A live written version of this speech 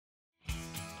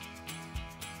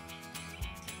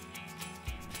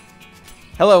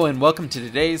Hello and welcome to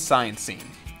today's Science Scene.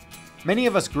 Many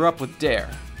of us grew up with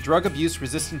D.A.R.E, Drug Abuse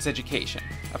Resistance Education,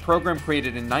 a program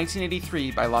created in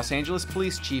 1983 by Los Angeles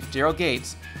Police Chief Daryl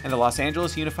Gates and the Los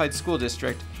Angeles Unified School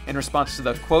District in response to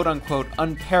the quote-unquote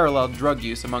unparalleled drug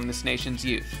use among this nation's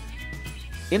youth.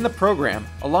 In the program,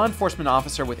 a law enforcement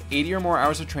officer with 80 or more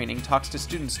hours of training talks to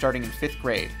students starting in 5th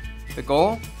grade. The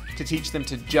goal? To teach them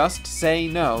to just say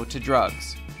no to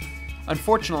drugs.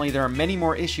 Unfortunately, there are many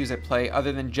more issues at play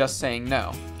other than just saying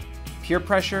no. Peer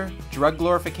pressure, drug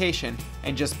glorification,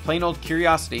 and just plain old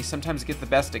curiosity sometimes get the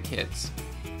best of kids.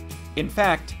 In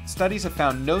fact, studies have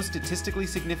found no statistically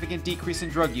significant decrease in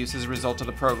drug use as a result of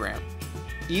the program.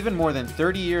 Even more than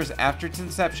 30 years after its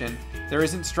inception, there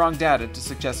isn't strong data to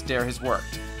suggest D.A.R.E has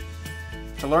worked.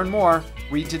 To learn more,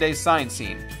 read today's Science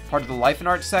Scene, part of the Life and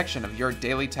Art section of your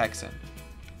Daily Texan.